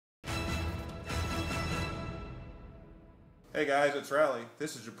Hey guys, it's Rally.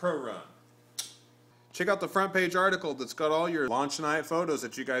 This is your pro run. Check out the front page article that's got all your launch night photos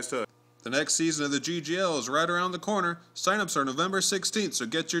that you guys took. The next season of the GGL is right around the corner. Sign-ups are November 16th, so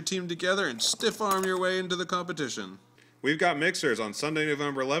get your team together and stiff-arm your way into the competition. We've got mixers on Sunday,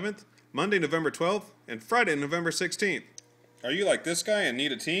 November 11th, Monday, November 12th, and Friday, November 16th. Are you like this guy and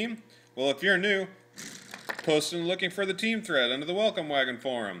need a team? Well, if you're new, post in looking for the team thread under the Welcome Wagon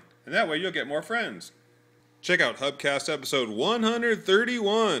forum, and that way you'll get more friends. Check out Hubcast episode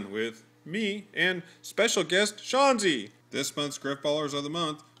 131 with me and special guest Shanzi. This month's Grifballers of the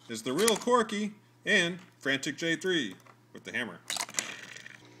Month is the Real Corky and Frantic J3 with the hammer.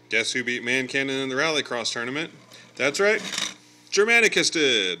 Guess who beat Man Cannon in the Rallycross tournament? That's right, Germanicus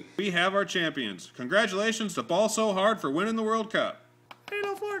did. We have our champions. Congratulations to Ball So Hard for winning the World Cup.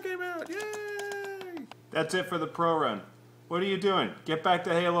 Halo 4 came out, yay! That's it for the pro run. What are you doing? Get back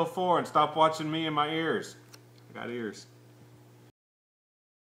to Halo 4 and stop watching me in my ears. I got ears.